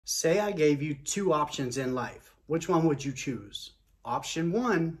Say I gave you two options in life. Which one would you choose? Option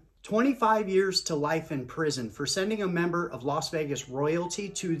 1, 25 years to life in prison for sending a member of Las Vegas royalty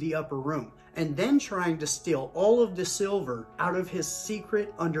to the upper room and then trying to steal all of the silver out of his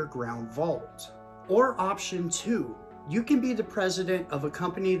secret underground vault. Or option 2, you can be the president of a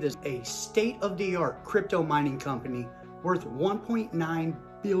company that's a state-of-the-art crypto mining company worth $1.9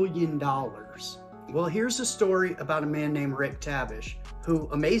 billion. Well, here's a story about a man named Rick Tabish, who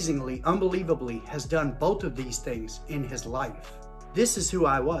amazingly, unbelievably, has done both of these things in his life. This is who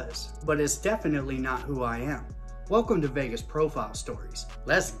I was, but it's definitely not who I am. Welcome to Vegas Profile Stories.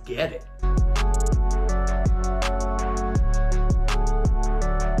 Let's get it.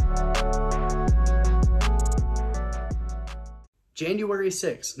 January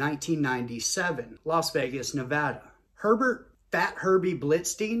 6, 1997, Las Vegas, Nevada. Herbert Fat Herbie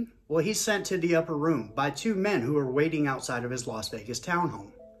Blitzstein, well, he's sent to the upper room by two men who are waiting outside of his Las Vegas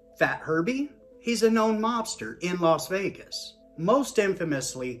townhome. Fat Herbie? He's a known mobster in Las Vegas. Most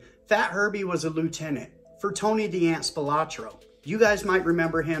infamously, Fat Herbie was a lieutenant for Tony the Ant Spilatro. You guys might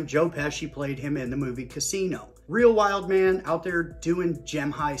remember him. Joe Pesci played him in the movie Casino. Real wild man out there doing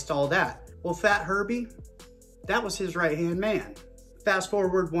gem heist, all that. Well, Fat Herbie, that was his right-hand man. Fast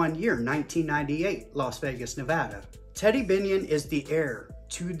forward 1 year, 1998, Las Vegas, Nevada. Teddy Binion is the heir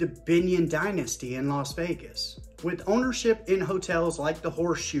to the Binion dynasty in Las Vegas. With ownership in hotels like the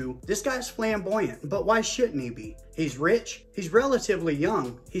Horseshoe, this guy's flamboyant, but why shouldn't he be? He's rich, he's relatively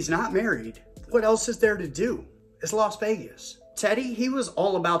young, he's not married. What else is there to do? It's Las Vegas. Teddy, he was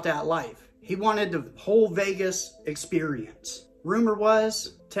all about that life. He wanted the whole Vegas experience. Rumor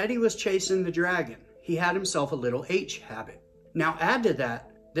was, Teddy was chasing the dragon. He had himself a little H habit. Now add to that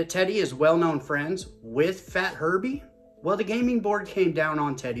Teddy is well-known friends with Fat Herbie. Well, the gaming board came down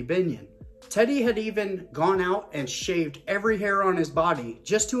on Teddy Binion. Teddy had even gone out and shaved every hair on his body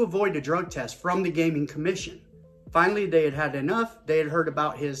just to avoid a drug test from the gaming commission. Finally, they had had enough. They had heard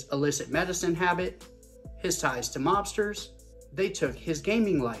about his illicit medicine habit, his ties to mobsters. They took his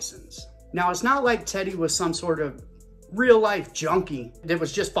gaming license. Now, it's not like Teddy was some sort of real-life junkie that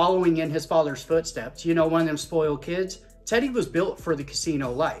was just following in his father's footsteps. You know, one of them spoiled kids. Teddy was built for the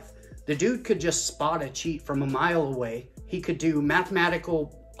casino life. The dude could just spot a cheat from a mile away. He could do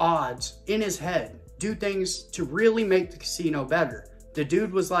mathematical odds in his head, do things to really make the casino better. The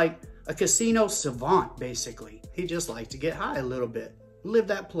dude was like a casino savant, basically. He just liked to get high a little bit, live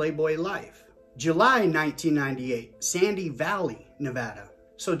that playboy life. July 1998, Sandy Valley, Nevada.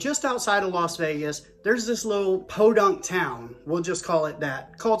 So just outside of Las Vegas, there's this little podunk town, we'll just call it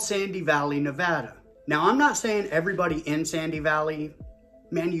that, called Sandy Valley, Nevada. Now, I'm not saying everybody in Sandy Valley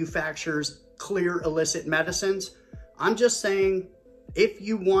manufactures clear illicit medicines. I'm just saying if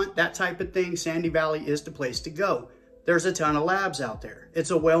you want that type of thing, Sandy Valley is the place to go. There's a ton of labs out there.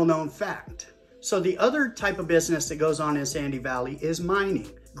 It's a well-known fact. So the other type of business that goes on in Sandy Valley is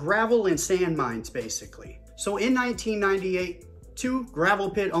mining. Gravel and sand mines, basically. So in 1998, two gravel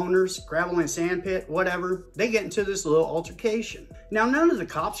pit owners, gravel and sand pit, whatever, they get into this little altercation. Now, none of the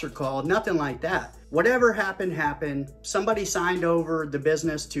cops are called, nothing like that. Whatever happened, happened. Somebody signed over the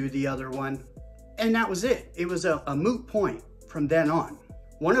business to the other one, and that was it. It was a moot point from then on.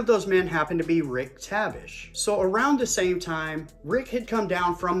 One of those men happened to be Rick Tabish. So around the same time, Rick had come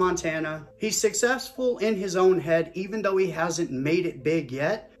down from Montana. He's successful in his own head, even though he hasn't made it big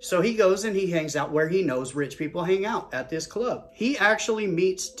yet. So he goes and he hangs out where he knows rich people hang out, at this club. He actually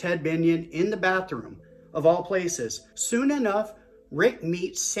meets Ted Binion in the bathroom, of all places. Soon enough, Rick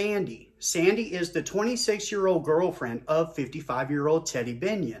meets Sandy. Sandy is the 26-year-old girlfriend of 55-year-old Teddy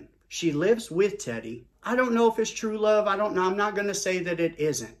Binion. She lives with Teddy. I don't know if it's true love. I don't know. I'm not going to say that it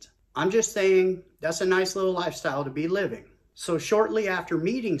isn't. I'm just saying that's a nice little lifestyle to be living. So shortly after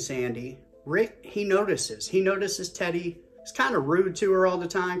meeting Sandy, Rick, he notices Teddy is kind of rude to her all the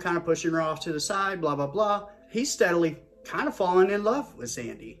time, kind of pushing her off to the side, blah, blah, blah. He's steadily kind of falling in love with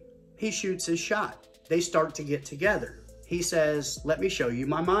Sandy. He shoots his shot. They start to get together. He says, "Let me show you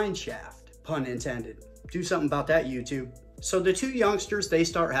my mine shaft." Pun intended. Do something about that, YouTube. So the two youngsters, they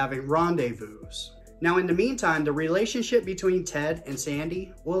start having rendezvous. Now, in the meantime, the relationship between Ted and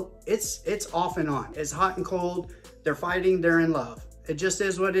Sandy, well, it's off and on. It's hot and cold. They're fighting. They're in love. It just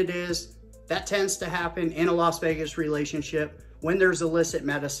is what it is. That tends to happen in a Las Vegas relationship when there's illicit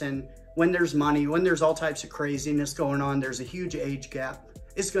medicine, when there's money, when there's all types of craziness going on. There's a huge age gap.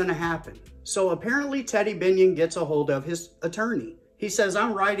 It's going to happen. So apparently Teddy Binion gets a hold of his attorney. He says,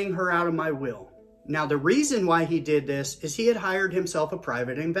 "I'm writing her out of my will." Now, the reason why he did this is he had hired himself a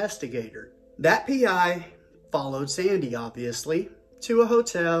private investigator. That PI followed Sandy, obviously, to a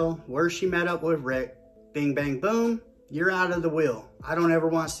hotel where she met up with Rick. Bing, bang, boom. you're out of the will. I don't ever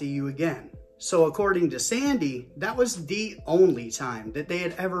want to see you again. So according to Sandy, that was the only time that they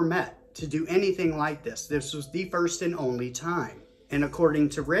had ever met to do anything like this. This was the first and only time. And according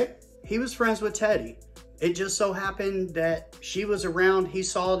to Rick, he was friends with Teddy. It just so happened that she was around. He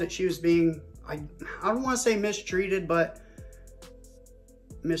saw that she was being, I don't want to say mistreated, but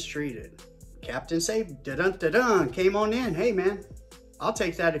mistreated. Captain Save, dun-dun-dun, came on in. Hey man, I'll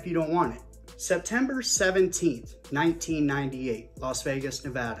take that if you don't want it. September 17th, 1998, Las Vegas,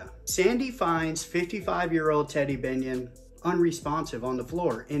 Nevada. Sandy finds 55-year-old Teddy Binion unresponsive on the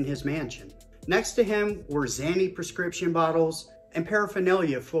floor in his mansion. Next to him were Xanny prescription bottles and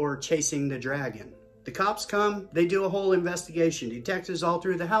paraphernalia for chasing the dragon. The cops come, they do a whole investigation. Detectives all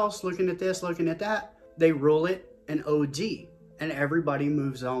through the house looking at this, looking at that. They rule it an OD, and everybody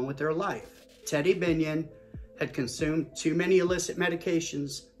moves on with their life. Teddy Binion had consumed too many illicit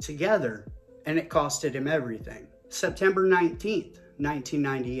medications together, and it costed him everything. September 19th,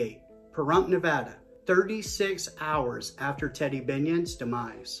 1998, Pahrump, Nevada, 36 hours after Teddy Binion's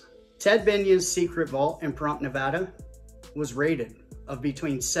demise. Ted Binion's secret vault in Pahrump, Nevada was raided of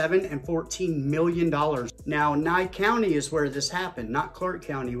between $7 and $14 million. Now, Nye County is where this happened, not Clark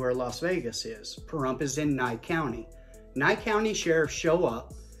County where Las Vegas is. Pahrump is in Nye County. Nye County sheriffs show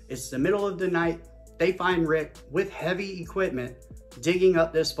up. It's the middle of the night. They find Rick with heavy equipment digging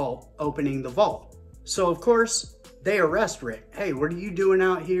up this vault, opening the vault. So of course, they arrest Rick. Hey, what are you doing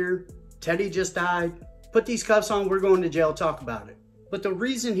out here? Teddy just died. Put these cuffs on, we're going to jail, talk about it. But the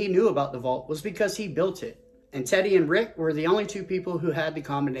reason he knew about the vault was because he built it. And Teddy and Rick were the only two people who had the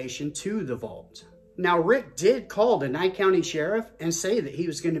combination to the vault. Now, Rick did call the Nye County sheriff and say that he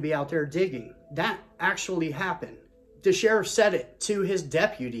was going to be out there digging. That actually happened. The sheriff said it to his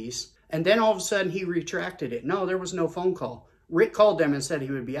deputies, and then all of a sudden he retracted it. No, there was no phone call. Rick called them and said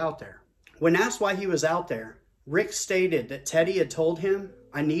he would be out there. When asked why he was out there, Rick stated that Teddy had told him,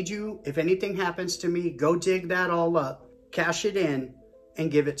 I need you, if anything happens to me, go dig that all up, cash it in, and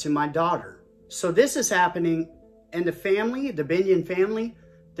give it to my daughter. So this is happening, and the family, the Binion family,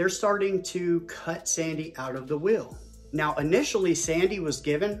 they're starting to cut Sandy out of the will. Now, initially, Sandy was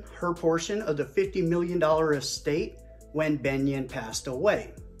given her portion of the $50 million estate when Binion passed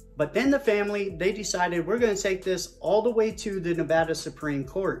away. But then the family, they decided we're going to take this all the way to the Nevada Supreme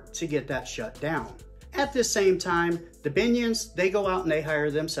Court to get that shut down. At the same time, the Binions, they go out and they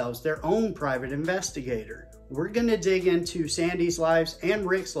hire themselves their own private investigator. We're going to dig into Sandy's lives and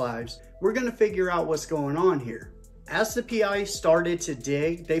Rick's lives. We're going to figure out what's going on here. As the PI started to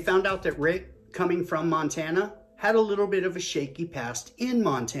dig, they found out that Rick, coming from Montana, had a little bit of a shaky past in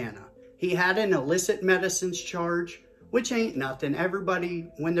Montana. He had an illicit medicines charge, which ain't nothing. Everybody,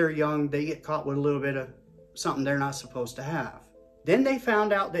 when they're young, they get caught with a little bit of something they're not supposed to have. Then they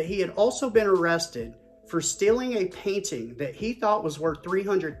found out that he had also been arrested for stealing a painting that he thought was worth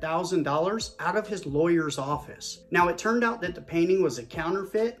 $300,000 out of his lawyer's office. Now, it turned out that the painting was a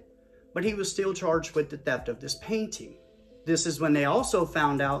counterfeit, but he was still charged with the theft of this painting. This is when they also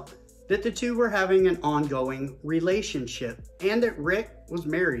found out that the two were having an ongoing relationship and that Rick was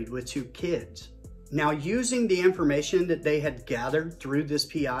married with 2 kids. Now, using the information that they had gathered through this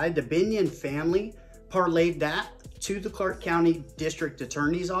PI, the Binion family parlayed that to the Clark County District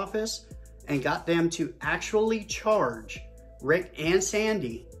Attorney's Office and got them to actually charge Rick and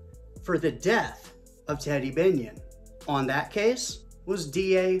Sandy for the death of Teddy Binion. On that case was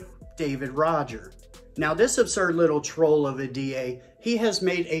DA David Roger. Now, this absurd little troll of a DA, he has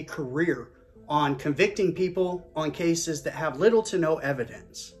made a career on convicting people on cases that have little to no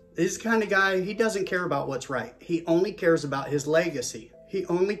evidence. This kind of guy, he doesn't care about what's right. He only cares about his legacy. He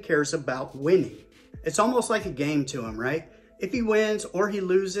only cares about winning. It's almost like a game to him, right? If he wins or he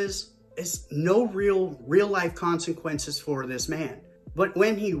loses, it's no real life consequences for this man. But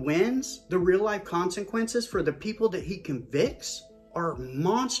when he wins, the real life consequences for the people that he convicts are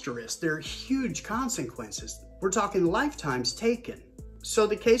monstrous. They're huge consequences. We're talking lifetimes taken. So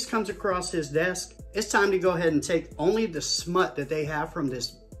the case comes across his desk. It's time to go ahead and take only the smut that they have from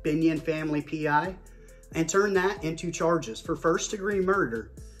this Binion family PI and turn that into charges for first-degree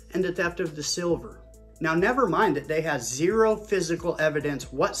murder and the theft of the silver. Now, never mind that they had zero physical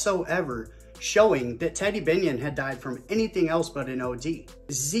evidence whatsoever showing that Teddy Binion had died from anything else but an OD.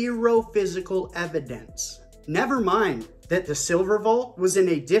 Zero physical evidence. Never mind that the silver vault was in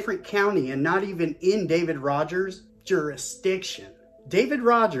a different county and not even in David Rogers' jurisdiction. David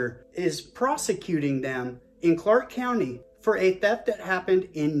Roger is prosecuting them in Clark County for a theft that happened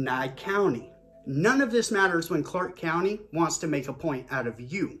in Nye County. None of this matters when Clark County wants to make a point out of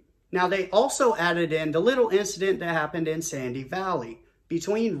you. Now, they also added in the little incident that happened in Sandy Valley.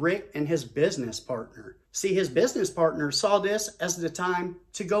 between Rick and his business partner. See, his business partner saw this as the time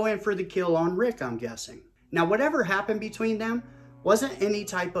to go in for the kill on Rick, I'm guessing. Now, whatever happened between them wasn't any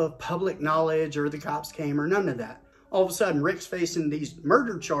type of public knowledge or the cops came or none of that. All of a sudden, Rick's facing these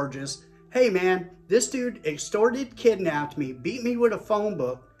murder charges. Hey man, this dude extorted, kidnapped me, beat me with a phone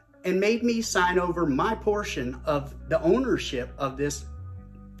book, and made me sign over my portion of the ownership of this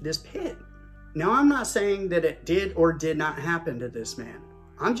pit. Now, I'm not saying that it did or did not happen to this man.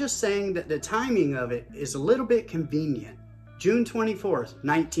 I'm just saying that the timing of it is a little bit convenient. June 24th,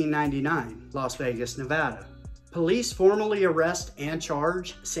 1999, Las Vegas, Nevada. Police formally arrest and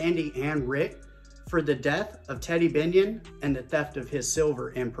charge Sandy and Rick for the death of Teddy Binion and the theft of his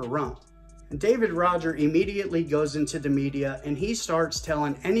silver and Perron. David Roger immediately goes into the media and he starts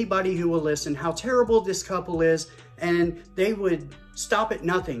telling anybody who will listen how terrible this couple is, and they would stop at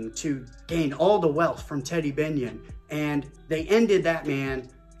nothing to gain all the wealth from Teddy Binion, and they ended that man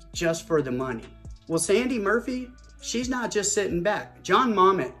just for the money. Well, Sandy Murphy, she's not just sitting back. John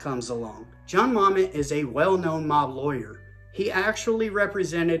Mamet comes along. John Mamet is a well-known mob lawyer. He actually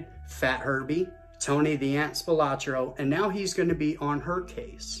represented Fat Herbie, Tony the Ant Spilotro, and now he's going to be on her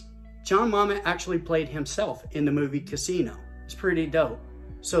case. John Mamet actually played himself in the movie Casino. It's pretty dope.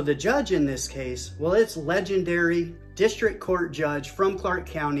 So the judge in this case, well, it's legendary district court judge from Clark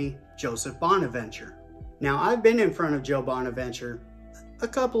County, Joseph Bonaventure. Now, I've been in front of Joe Bonaventure a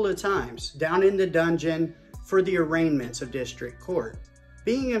couple of times down in the dungeon for the arraignments of district court.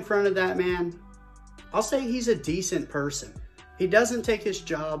 Being in front of that man, I'll say he's a decent person. He doesn't take his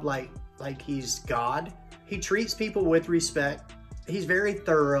job like he's God. He treats people with respect. He's very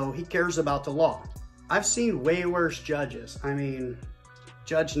thorough. He cares about the law. I've seen way worse judges. I mean,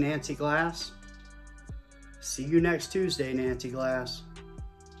 Judge Nancy Glass. See you next Tuesday, Nancy Glass.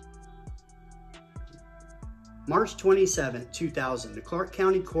 March 27, 2000, the Clark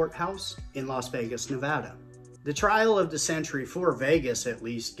County Courthouse in Las Vegas, Nevada. The trial of the century, for Vegas at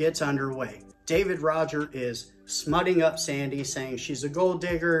least, gets underway. David Roger is smutting up Sandy, saying she's a gold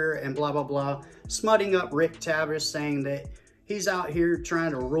digger and blah, blah, blah. Smutting up Rick Tabish, saying that he's out here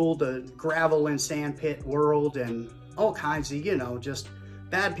trying to rule the gravel and sand pit world and all kinds of, just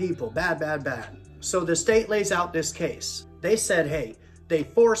bad people, bad, bad, bad. So the state lays out this case. They said, hey, they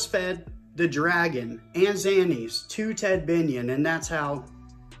force-fed the dragon and Xannies to Ted Binion, and that's how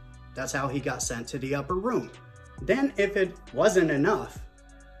he got sent to the upper room. Then, if it wasn't enough,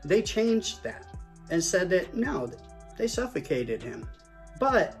 they changed that and said that no, they suffocated him.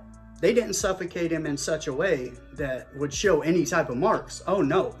 But they didn't suffocate him in such a way that would show any type of marks. Oh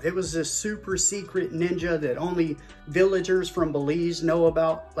no, it was this super secret ninja that only villagers from Belize know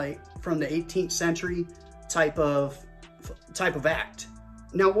about, like from the 18th century type of act.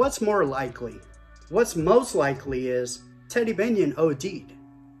 Now, what's more likely? What's most likely is Teddy Binion OD'd.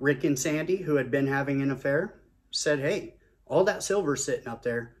 Rick and Sandy, who had been having an affair, said, hey, all that silver sitting up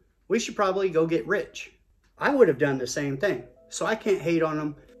there, we should probably go get rich. I would have done the same thing, so I can't hate on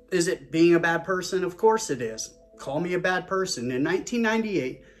them. Is it being a bad person? Of course it is. Call me a bad person. In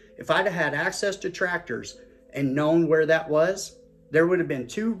 1998, if I'd have had access to tractors and known where that was, there would have been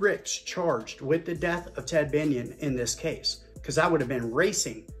 2 Ricks charged with the death of Ted Binion in this case, because I would have been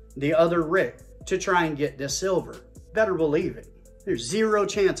racing the other Rick to try and get this silver. Better believe it. There's zero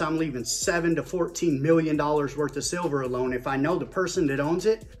chance I'm leaving $7 to $14 million worth of silver alone if I know the person that owns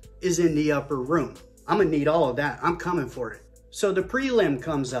it is in the upper room. I'm gonna need all of that. I'm coming for it. So the prelim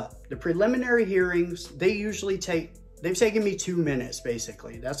comes up. The preliminary hearings, they've taken me 2 minutes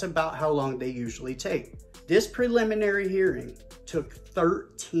basically. That's about how long they usually take. This preliminary hearing took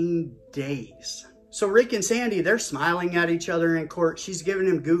 13 days. So Rick and Sandy, they're smiling at each other in court. She's giving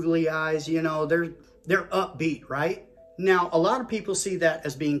him googly eyes, they're upbeat, right? Now, a lot of people see that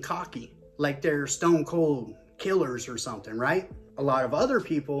as being cocky, like they're stone cold killers or something, right? A lot of other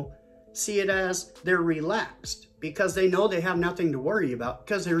people see it as they're relaxed because they know they have nothing to worry about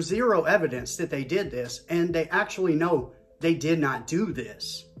because there's zero evidence that they did this and they actually know they did not do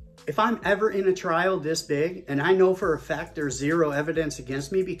this. If I'm ever in a trial this big and I know for a fact there's zero evidence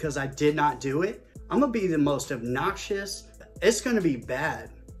against me because I did not do it, I'm gonna be the most obnoxious. It's gonna be bad.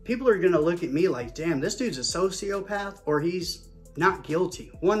 People are gonna look at me like, damn, this dude's a sociopath or he's not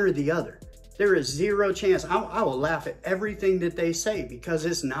guilty, one or the other. There is zero chance. I will laugh at everything that they say because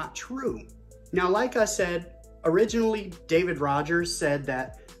it's not true. Now, like I said, originally David Rogers said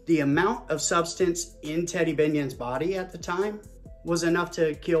that the amount of substance in Teddy Binion's body at the time was enough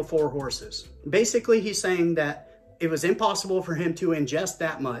to kill 4 horses. Basically, he's saying that it was impossible for him to ingest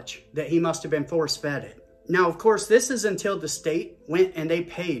that much, that he must have been force-fed it. Now, of course, this is until the state went and they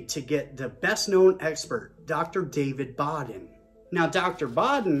paid to get the best known expert, Dr. David Bodden. Now, Dr.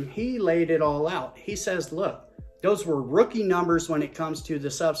 Bodden, he laid it all out. He says, look, those were rookie numbers when it comes to the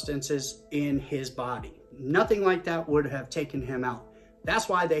substances in his body. Nothing like that would have taken him out. That's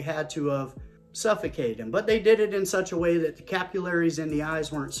why they had to have suffocated him. But they did it in such a way that the capillaries in the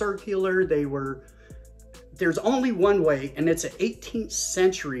eyes weren't circular. There's only one way, and it's an 18th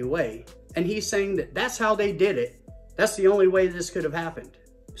century way. And he's saying that that's how they did it. That's the only way this could have happened.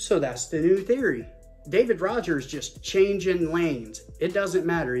 So that's the new theory. David Rogers just changing lanes. It doesn't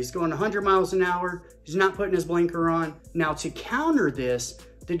matter. He's going 100 miles an hour. He's not putting his blinker on. Now, to counter this,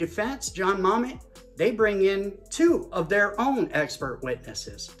 the defense, John Mamet, they bring in 2 of their own expert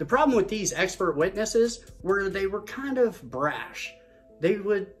witnesses. The problem with these expert witnesses were they were kind of brash. They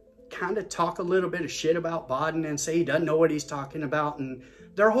would kind of talk a little bit of shit about Bodden and say he doesn't know what he's talking about. And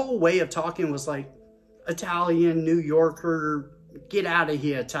their whole way of talking was like Italian, New Yorker, get out of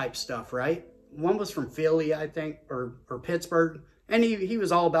here type stuff, right? One was from Philly, I think, or Pittsburgh. And he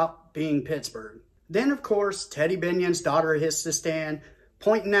was all about being Pittsburgh. Then, of course, Teddy Binion's daughter hits the stand,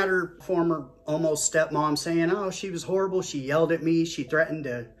 pointing at her former almost stepmom, saying, oh, she was horrible. She yelled at me. She threatened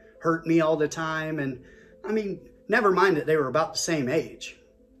to hurt me all the time. And, I mean, never mind that they were about the same age.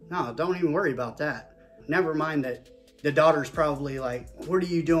 No, don't even worry about that. Never mind that the daughter's probably like, what are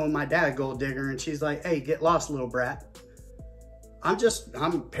you doing, my dad, gold digger? And she's like, hey, get lost, little brat.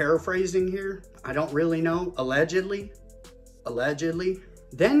 I'm paraphrasing here. I don't really know. Allegedly.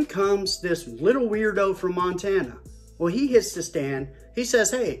 Then comes this little weirdo from Montana. Well, he hits the stand. He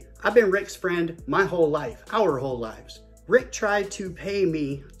says, hey, I've been Rick's friend my whole life, our whole lives. Rick tried to pay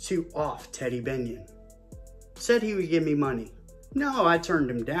me to off Teddy Binion. Said he would give me money. No, I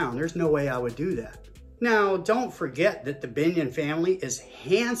turned him down. There's no way I would do that. Now, don't forget that the Binion family is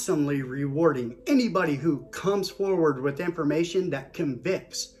handsomely rewarding anybody who comes forward with information that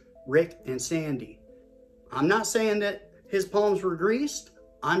convicts Rick and Sandy. I'm not saying that his palms were greased.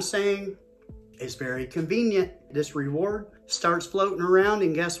 I'm saying it's very convenient. This reward starts floating around,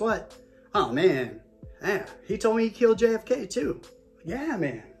 and guess what? Oh, man. Yeah, he told me he killed JFK, too. Yeah,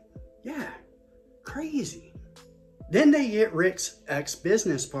 man. Yeah. Crazy. Then they get Rick's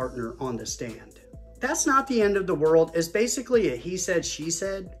ex-business partner on the stand. That's not the end of the world. It's basically a he said, she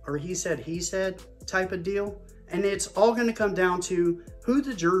said, or he said type of deal. And it's all going to come down to who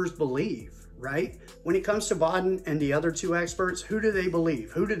the jurors believe, right? When it comes to Bodden and the other 2 experts, who do they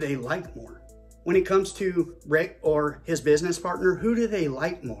believe? Who do they like more? When it comes to Rick or his business partner, who do they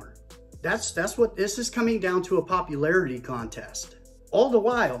like more? That's what this is coming down to, a popularity contest. All the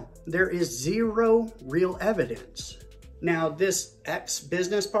while, there is 0 real evidence. Now, this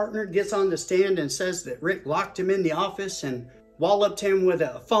ex-business partner gets on the stand and says that Rick locked him in the office and walloped him with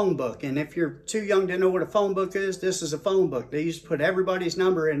a phone book. And if you're too young to know what a phone book is, this is a phone book. They used to put everybody's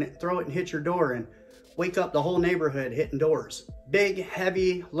number in it, throw it and hit your door and wake up the whole neighborhood hitting doors. Big,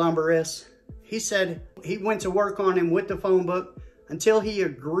 heavy, lumberous. He said he went to work on him with the phone book until he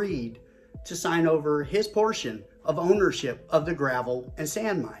agreed to sign over his portion of ownership of the gravel and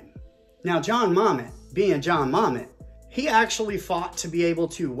sand mine. Now, John Mamet, being John Mamet, he actually fought to be able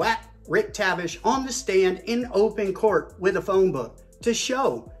to whack Rick Tabish on the stand in open court with a phone book to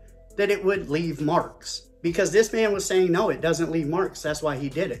show that it would leave marks. Because this man was saying, no, it doesn't leave marks. That's why he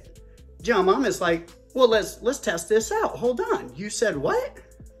did it. John Mamet's like, well, let's test this out. Hold on. You said what?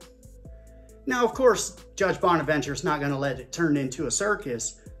 Now, of course, Judge Bonaventure's not going to let it turn into a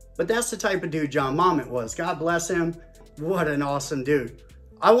circus, but that's the type of dude John Mamet was. God bless him. What an awesome dude.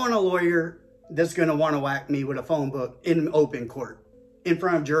 I want a lawyer that's going to want to whack me with a phone book in open court, in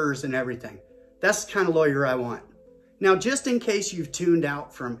front of jurors and everything. That's the kind of lawyer I want. Now, just in case you've tuned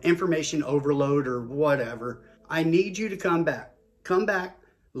out from information overload or whatever, I need you to come back. Come back,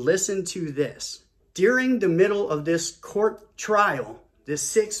 listen to this. During the middle of this court trial,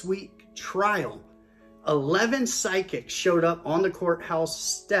 this 6-week trial, 11 psychics showed up on the courthouse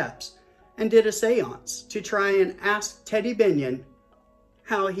steps and did a seance to try and ask Teddy Binion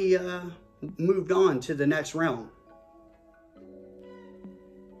how he moved on to the next realm.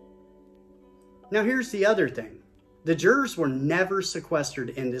 Now, here's the other thing. The jurors were never sequestered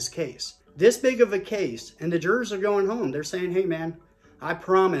in this case. This big of a case, and the jurors are going home. They're saying, hey, man, I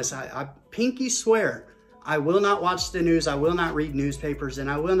promise, I pinky swear, I will not watch the news, I will not read newspapers, and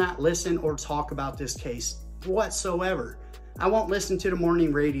I will not listen or talk about this case whatsoever. I won't listen to the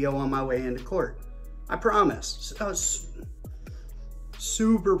morning radio on my way into court. I promise.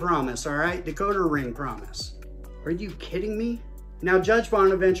 Super promise, all right? Dakota ring promise. Are you kidding me? Now, Judge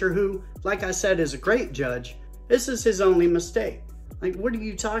Bonaventure, who, like I said, is a great judge, this is his only mistake. Like, what are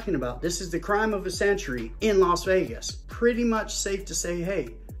you talking about? This is the crime of a century in Las Vegas. Pretty much safe to say, hey,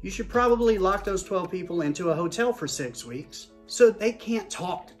 you should probably lock those 12 people into a hotel for 6 weeks. So they can't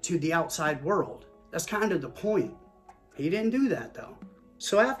talk to the outside world. That's kind of the point. He didn't do that though.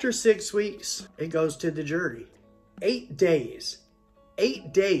 So after 6 weeks, it goes to the jury. 8 days.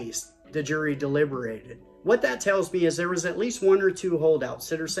 8 days the jury deliberated. What that tells me is there was at least 1 or 2 holdouts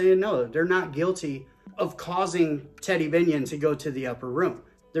that are saying no, they're not guilty of causing Teddy Binion to go to the upper room.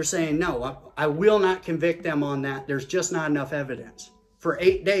 They're saying no, I will not convict them on that. There's just not enough evidence. For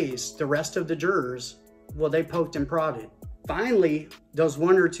 8 days, the rest of the jurors, well, they poked and prodded. Finally, those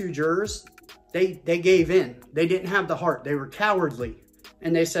 1 or 2 jurors, they gave in. They didn't have the heart. They were cowardly.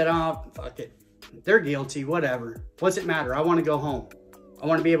 And they said, oh, fuck it. They're guilty, whatever. What's it matter? I want to go home. I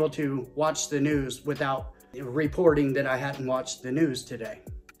want to be able to watch the news without reporting that I hadn't watched the news today.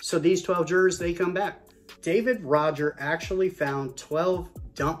 So these 12 jurors, they come back. David Roger actually found 12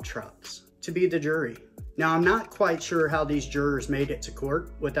 dump trucks to be the jury. Now, I'm not quite sure how these jurors made it to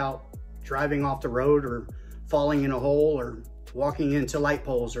court without driving off the road or falling in a hole or walking into light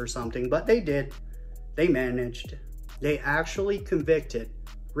poles or something, but they did. They managed. They actually convicted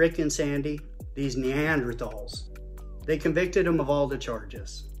Rick and Sandy, these Neanderthals. They convicted them of all the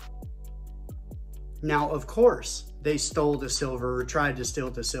charges. Now, of course, they stole the silver or tried to steal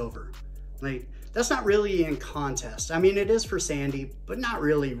the silver. Like, that's not really in contest. I mean, it is for Sandy, but not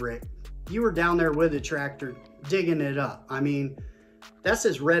really Rick. You were down there with a tractor digging it up. I mean, that's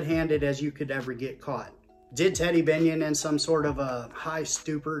as red-handed as you could ever get caught. Did Teddy Binion in some sort of a high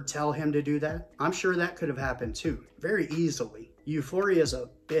stupor tell him to do that? I'm sure that could have happened too, very easily. Euphoria's a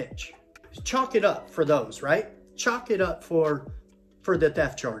bitch. Chalk it up for those, right? Chalk it up for the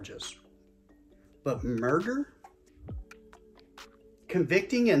theft charges. But murder?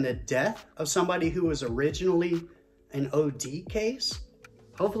 Convicting in the death of somebody who was originally an OD case?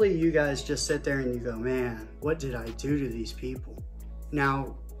 Hopefully you guys just sit there and you go, man, what did I do to these people?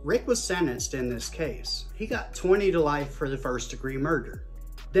 Now, Rick was sentenced in this case. He got 20 to life for the first-degree murder.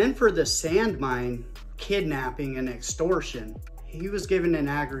 Then for the sand mine, kidnapping, and extortion, he was given an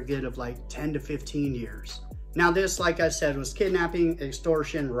aggregate of like 10 to 15 years. Now this, like I said, was kidnapping,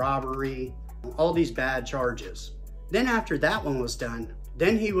 extortion, robbery, all these bad charges. Then after that one was done,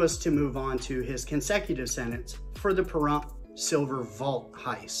 then he was to move on to his consecutive sentence for the Pahrump Silver Vault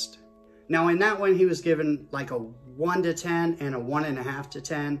heist. Now in that one, he was given like a 1 to 10 and a 1.5 to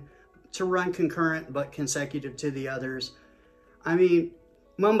 10 to run concurrent but consecutive to the others. I mean,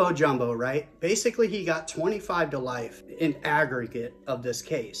 mumbo jumbo, right? Basically, he got 25 to life in aggregate of this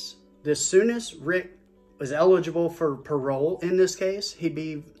case. The soonest Rick was eligible for parole in this case, he'd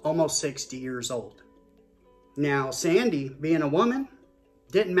be almost 60 years old. Now, Sandy, being a woman,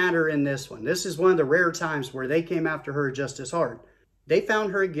 didn't matter in this one. This is one of the rare times where they came after her just as hard. They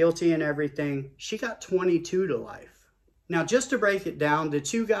found her guilty and everything. She got 22 to life. Now, just to break it down, the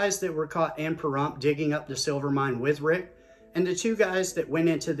 2 guys that were caught in Pahrump digging up the silver mine with Rick, and the 2 guys that went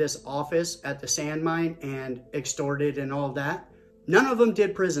into this office at the sand mine and extorted and all that, none of them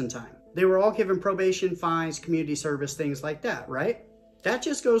did prison time. They were all given probation, fines, community service, things like that, right? That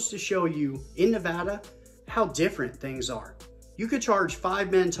just goes to show you, in Nevada, how different things are. You could charge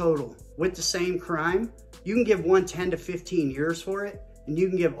 5 men total with the same crime. You can give one 10 to 15 years for it, and you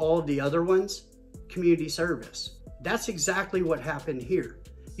can give all of the other ones community service. That's exactly what happened here.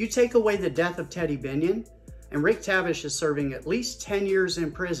 You take away the death of Teddy Binion, and Rick Tabish is serving at least 10 years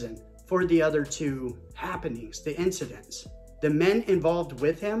in prison for the other 2 happenings, the incidents. The men involved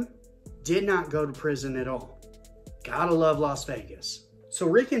with him did not go to prison at all. Gotta love Las Vegas. So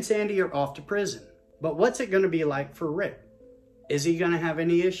Rick and Sandy are off to prison. But what's it gonna be like for Rick? Is he gonna have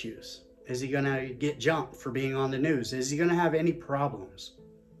any issues? Is he gonna get jumped for being on the news? Is he gonna have any problems?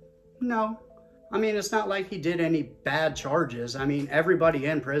 No. I mean, it's not like he did any bad charges. I mean, everybody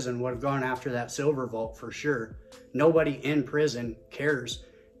in prison would have gone after that silver vault for sure. Nobody in prison cares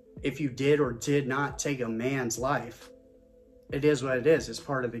if you did or did not take a man's life. It is what it is. It's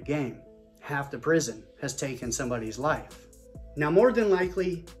part of the game. Half the prison has taken somebody's life. Now, more than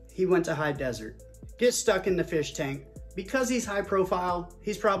likely, he went to high desert, gets stuck in the fish tank. Because he's high profile,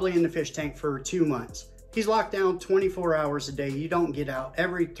 he's probably in the fish tank for 2 months. He's locked down 24 hours a day. You don't get out.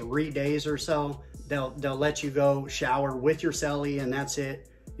 Every 3 days or so, they'll let you go shower with your cellie, and that's it.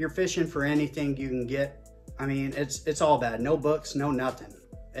 You're fishing for anything you can get. I mean, it's all bad. No books, no nothing.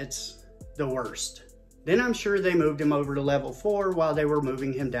 It's the worst. Then I'm sure they moved him over to level 4 while they were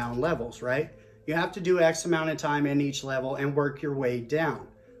moving him down levels, right? You have to do X amount of time in each level and work your way down.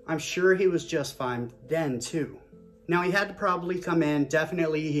 I'm sure he was just fine then too. Now, he had to probably come in.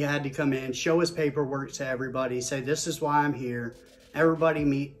 Definitely he had to come in, show his paperwork to everybody, say, this is why I'm here. Everybody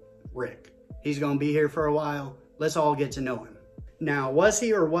meet Rick. He's going to be here for a while. Let's all get to know him. Now, was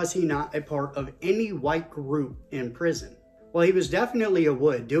he or was he not a part of any white group in prison? Well, he was definitely a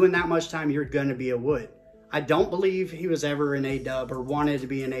Wood. Doing that much time, you're going to be a Wood. I don't believe he was ever an A-dub or wanted to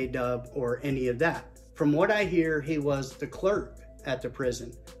be an A-dub or any of that. From what I hear, he was the clerk at the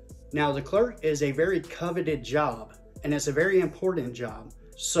prison. Now, the clerk is a very coveted job, and it's a very important job.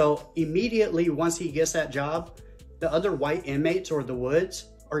 So immediately once he gets that job, the other white inmates or the Woods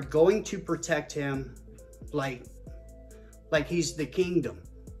are going to protect him like he's the kingdom.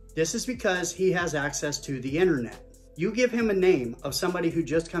 This is because he has access to the internet. You give him a name of somebody who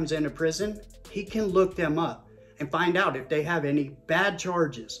just comes into prison, he can look them up and find out if they have any bad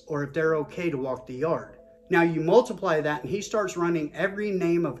charges or if they're okay to walk the yard. Now you multiply that and he starts running every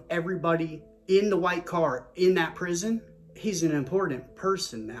name of everybody in the white car in that prison. He's an important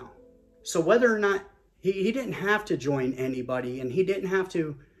person now. So whether or not he didn't have to join anybody and he didn't have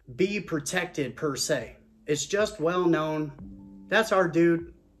to be protected per se. It's just well known. That's our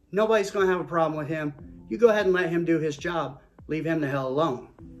dude. Nobody's going to have a problem with him. You go ahead and let him do his job. Leave him the hell alone.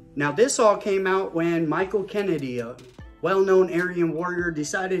 Now this all came out when Michael Kennedy, a well-known Aryan warrior,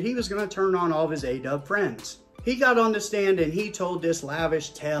 decided he was going to turn on all of his A-dub friends. He got on the stand and he told this lavish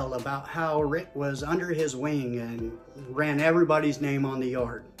tale about how Rick was under his wing and ran everybody's name on the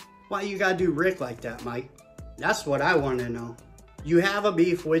yard. Why you gotta do Rick like that, Mike? That's what I want to know. You have a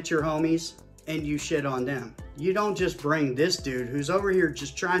beef with your homies and you shit on them. You don't just bring this dude who's over here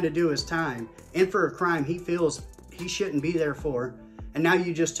just trying to do his time in for a crime he feels he shouldn't be there for, and now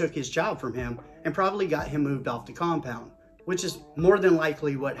you just took his job from him and probably got him moved off the compound, which is more than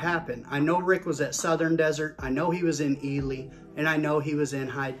likely what happened. I know Rick was at Southern Desert, I know he was in Ely, and I know he was in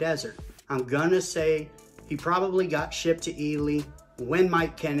High Desert. I'm gonna say he probably got shipped to Ely when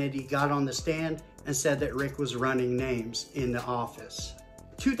Mike Kennedy got on the stand and said that Rick was running names in the office.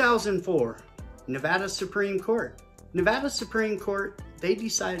 2004, Nevada Supreme Court. Nevada Supreme Court, they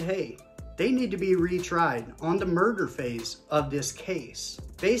decide, hey, they need to be retried on the murder phase of this case.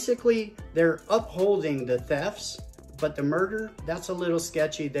 Basically, they're upholding the thefts, but the murder, that's a little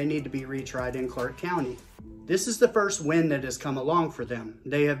sketchy. They need to be retried in Clark County. This is the first win that has come along for them.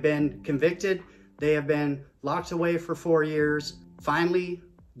 They have been convicted. They have been locked away for 4 years. Finally,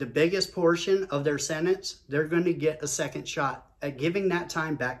 the biggest portion of their sentence, they're going to get a second shot at giving that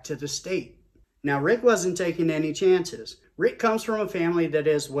time back to the state. Now, Rick wasn't taking any chances. Rick comes from a family that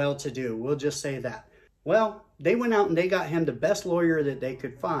is well-to-do. We'll just say that. Well, they went out and they got him the best lawyer that they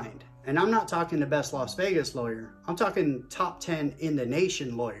could find. And I'm not talking the best Las Vegas lawyer. I'm talking top 10 in the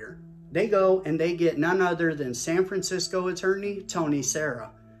nation lawyer. They go and they get none other than San Francisco attorney Tony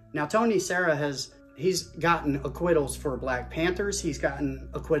Serra. Now, Tony Serra he's gotten acquittals for Black Panthers. He's gotten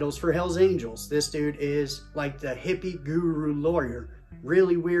acquittals for Hells Angels. This dude is like the hippie guru lawyer.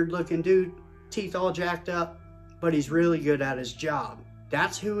 Really weird looking dude, teeth all jacked up, but he's really good at his job.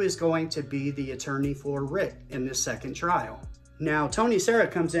 That's who is going to be the attorney for Rick in this second trial. Now, Tony Serra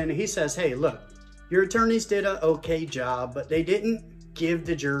comes in and he says, hey, look, your attorneys did an okay job, but they didn't give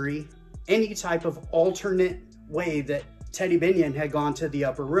the jury any type of alternate way that Teddy Binion had gone to the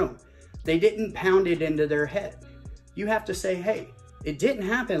upper room. They didn't pound it into their head. You have to say, hey, it didn't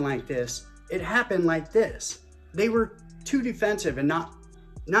happen like this. It happened like this. They were too defensive and not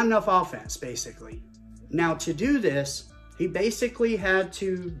enough offense, basically. Now, to do this, he basically had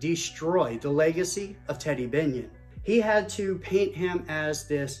to destroy the legacy of Teddy Binion. He had to paint him as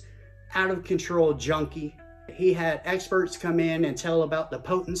this out-of-control junkie. He had experts come in and tell about the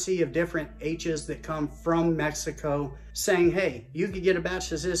potency of different H's that come from Mexico, saying, hey, you could get a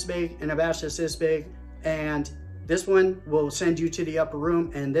batch that's this big and a batch that's this big, and this one will send you to the upper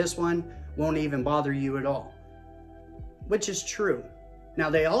room, and this one won't even bother you at all. Which is true. Now,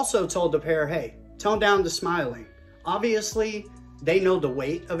 they also told the pair, hey, tone down the smiling. Obviously, they know the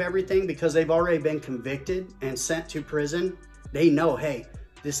weight of everything because they've already been convicted and sent to prison. They know, hey,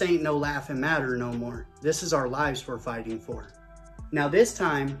 this ain't no laughing matter no more. This is our lives we're fighting for. Now this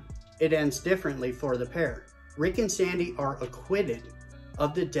time, it ends differently for the pair. Rick and Sandy are acquitted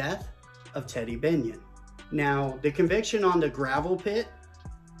of the death of Teddy Binion. Now, the conviction on the gravel pit,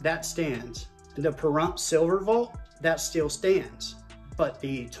 that stands. The Pahrump silver vault, that still stands. But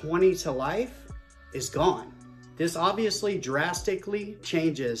the 20 to life is gone. This obviously drastically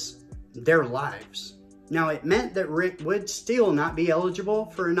changes their lives. Now, it meant that Rick would still not be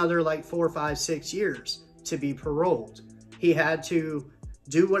eligible for another like 4, 5, 6 years to be paroled. He had to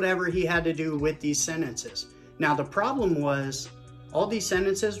do whatever he had to do with these sentences. Now, the problem was all these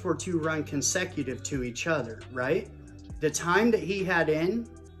sentences were to run consecutive to each other, right? The time that he had in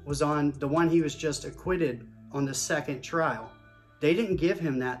was on the one he was just acquitted on the second trial. They didn't give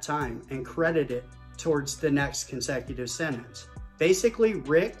him that time and credit it towards the next consecutive sentence. Basically,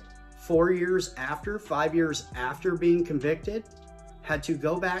 Rick 5 years after being convicted, had to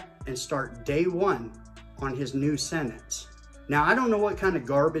go back and start day one on his new sentence. Now, I don't know what kind of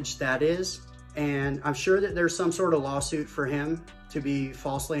garbage that is, and I'm sure that there's some sort of lawsuit for him to be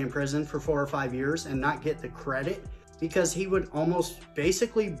falsely imprisoned for 4 or 5 years and not get the credit, because he would almost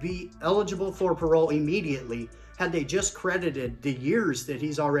basically be eligible for parole immediately had they just credited the years that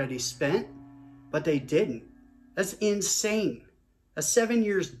he's already spent, but they didn't. That's insane. A 7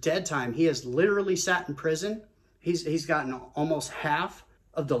 years dead time. He has literally sat in prison. He's gotten almost half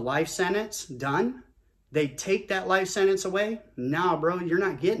of the life sentence done. They take that life sentence away. Nah, bro, you're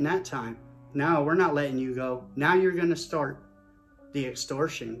not getting that time. No, we're not letting you go. Now you're going to start the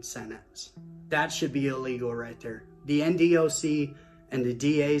extortion sentence. That should be illegal right there. The NDOC and the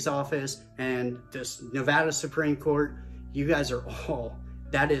DA's office and this Nevada Supreme Court, you guys are all,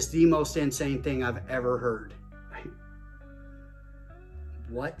 that is the most insane thing I've ever heard.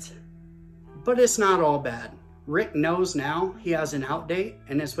 What? But it's not all bad. Rick knows now he has an out date,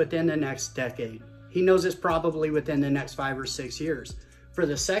 and it's within the next decade. He knows it's probably within the next 5 or 6 years. For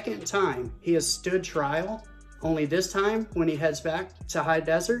the second time, he has stood trial, only this time when he heads back to High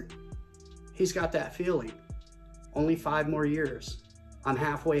Desert, he's got that feeling. Only 5 more years. I'm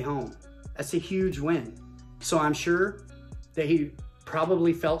halfway home. That's a huge win. So I'm sure that he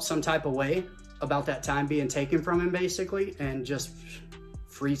probably felt some type of way about that time being taken from him, basically, and just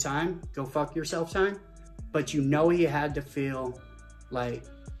free time, go fuck yourself time. But you know he had to feel like,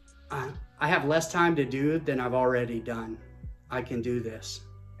 I have less time to do than I've already done. I can do this.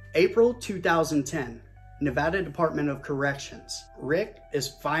 April 2010, Nevada Department of Corrections. Rick is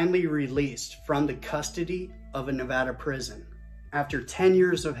finally released from the custody of a Nevada prison. After 10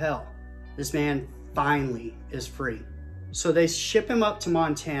 years of hell, this man finally is free. So they ship him up to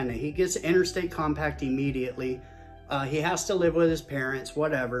Montana. He gets an interstate compact immediately. He has to live with his parents,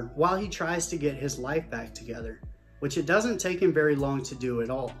 whatever, while he tries to get his life back together, which it doesn't take him very long to do at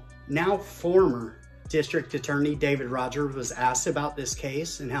all. Now, former District Attorney David Roger was asked about this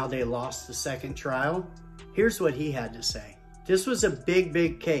case and how they lost the second trial. Here's what he had to say. This was a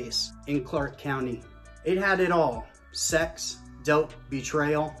big case in Clark County. It had it all: sex, dope,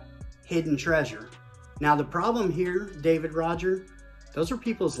 betrayal, hidden treasure. Now, the problem here, David Roger, those are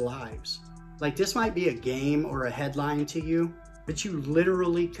people's lives. Like, this might be a game or a headline to you, but you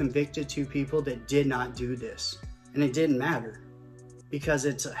literally convicted 2 people that did not do this. And it didn't matter because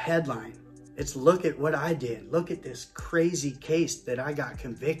it's a headline. It's, look at what I did. Look at this crazy case that I got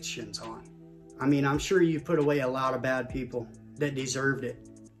convictions on. I mean, I'm sure you put away a lot of bad people that deserved it.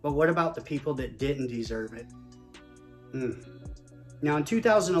 But what about the people that didn't deserve it? Now, in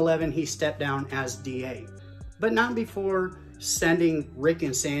 2011, he stepped down as DA, but not before sending Rick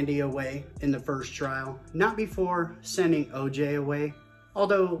and Sandy away in the first trial, not before sending OJ away.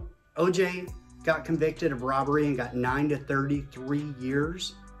 Although OJ got convicted of robbery and got 9 to 33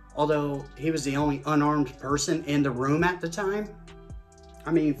 years, although he was the only unarmed person in the room at the time.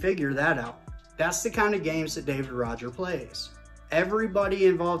 I mean, figure that out. That's the kind of games that David Roger plays. Everybody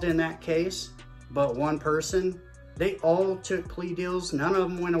involved in that case, but one person, they all took plea deals. None of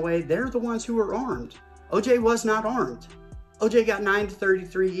them went away. They're the ones who were armed. OJ was not armed. OJ got 9 to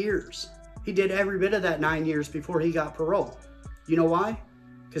 33 years. He did every bit of that 9 years before he got parole. You know why?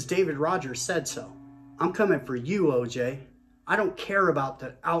 Because David Rogers said so. I'm coming for you, OJ. I don't care about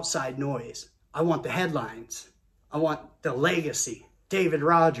the outside noise. I want the headlines. I want the legacy. David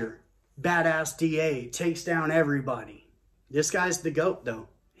Roger, badass DA, takes down everybody. This guy's the GOAT, though.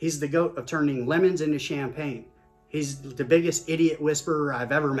 He's the GOAT of turning lemons into champagne. He's the biggest idiot whisperer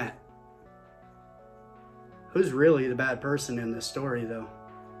I've ever met. Who's really the bad person in this story, though?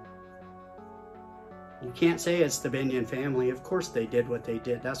 You can't say it's the Binion family. Of course they did what they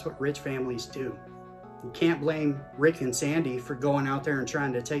did. That's what rich families do. You can't blame Rick and Sandy for going out there and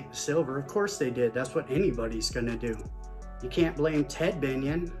trying to take the silver. Of course they did. That's what anybody's gonna do. You can't blame Ted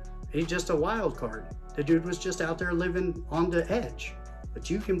Binion. He's just a wild card. The dude was just out there living on the edge. But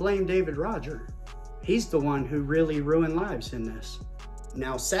you can blame David Roger. He's the one who really ruined lives in this.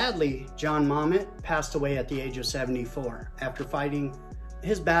 Now, sadly, John Mommet passed away at the age of 74 after fighting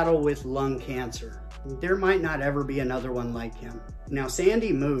his battle with lung cancer. There might not ever be another one like him. Now,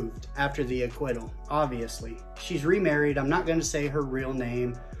 Sandy moved after the acquittal, obviously. She's remarried. I'm not going to say her real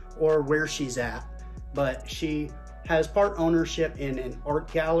name or where she's at, but she has part ownership in an art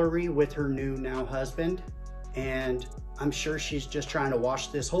gallery with her new now husband. And I'm sure she's just trying to wash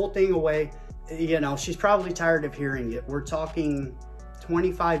this whole thing away. You know, she's probably tired of hearing it. We're talking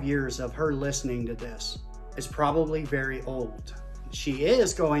 25 years of her listening to this. It's probably very old. She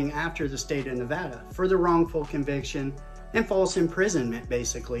is going after the state of Nevada for the wrongful conviction and false imprisonment,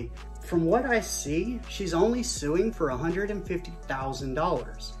 basically. From what I see, she's only suing for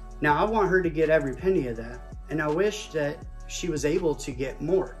 $150,000. Now, I want her to get every penny of that, and I wish that she was able to get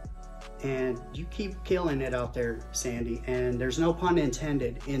more. And you keep killing it out there, Sandy, and there's no pun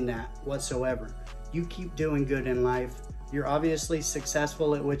intended in that whatsoever. You keep doing good in life. You're obviously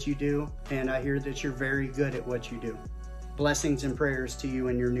successful at what you do, and I hear that you're very good at what you do. Blessings and prayers to you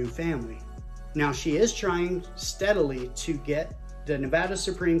and your new family. Now, she is trying steadily to get the Nevada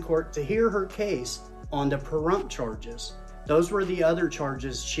Supreme Court to hear her case on the Pahrump charges. Those were the other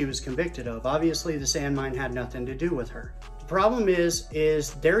charges she was convicted of. Obviously, the sand mine had nothing to do with her. The problem is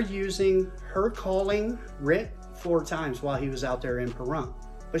they're using her calling Rick 4 times while he was out there in Pahrump.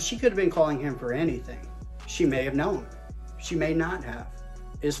 But she could have been calling him for anything. She may have known. She may not have.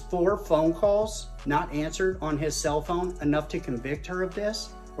 Is 4 phone calls not answered on his cell phone enough to convict her of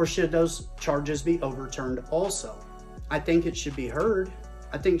this? Or should those charges be overturned also? I think it should be heard.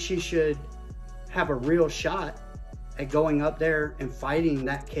 I think she should have a real shot at going up there and fighting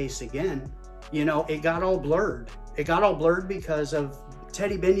that case again. You know, it got all blurred. It got all blurred because of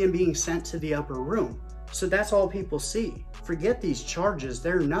Teddy Binion being sent to the upper room. So that's all people see. Forget these charges,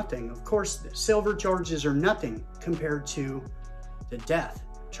 they're nothing. Of course, the silver charges are nothing compared to the death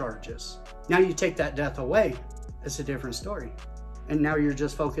charges. Now you take that death away, it's a different story. And now you're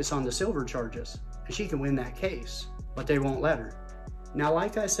just focused on the silver charges. And she can win that case, but they won't let her. Now,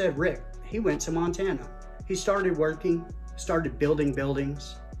 like I said, Rick, he went to Montana. He started working, started building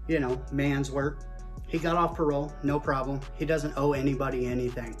buildings, you know, man's work. He got off parole, no problem. He doesn't owe anybody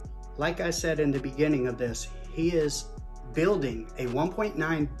anything. Like I said in the beginning of this, he is building a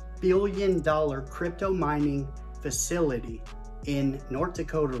 $1.9 billion crypto mining facility in North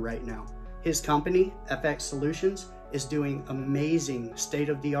Dakota right now. His company, FX Solutions, is doing amazing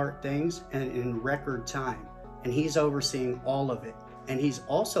state-of-the-art things and in record time. And he's overseeing all of it. And he's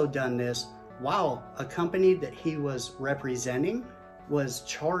also done this while a company that he was representing was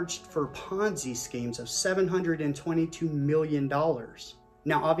charged for Ponzi schemes of $722 million.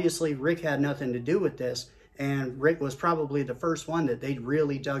 Now, obviously, Rick had nothing to do with this, and Rick was probably the first one that they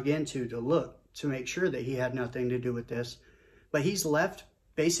really dug into to look to make sure that he had nothing to do with this. But he's left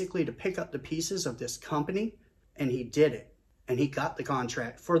basically to pick up the pieces of this company, and he did it. And he got the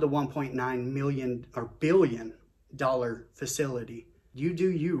contract for the $1.9 billion facility. You do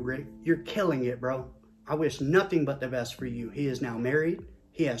you, Rick. You're killing it, bro. I wish nothing but the best for you. He is now married.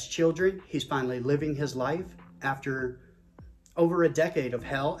 He has children. He's finally living his life after over a decade of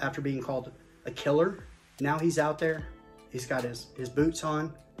hell, after being called a killer. Now he's out there. He's got his boots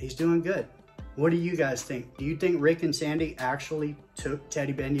on. He's doing good. What do you guys think? Do you think Rick and Sandy actually took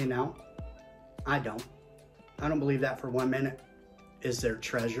Teddy Binion out? I don't. I don't believe that for 1 minute. Is there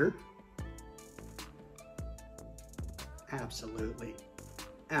treasure? Absolutely.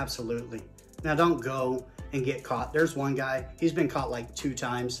 Absolutely. Now don't go and get caught. There's one guy, he's been caught like 2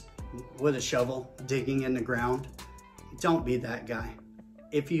 times with a shovel digging in the ground. Don't be that guy.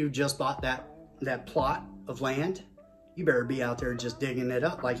 If you just bought that plot of land, you better be out there just digging it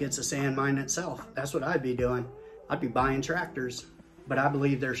up like it's a sand mine itself. That's what I'd be doing. I'd be buying tractors, but I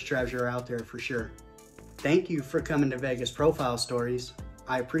believe there's treasure out there for sure. Thank you for coming to Vegas Profile Stories.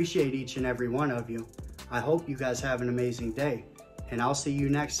 I appreciate each and every one of you. I hope you guys have an amazing day, and I'll see you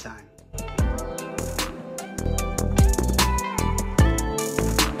next time.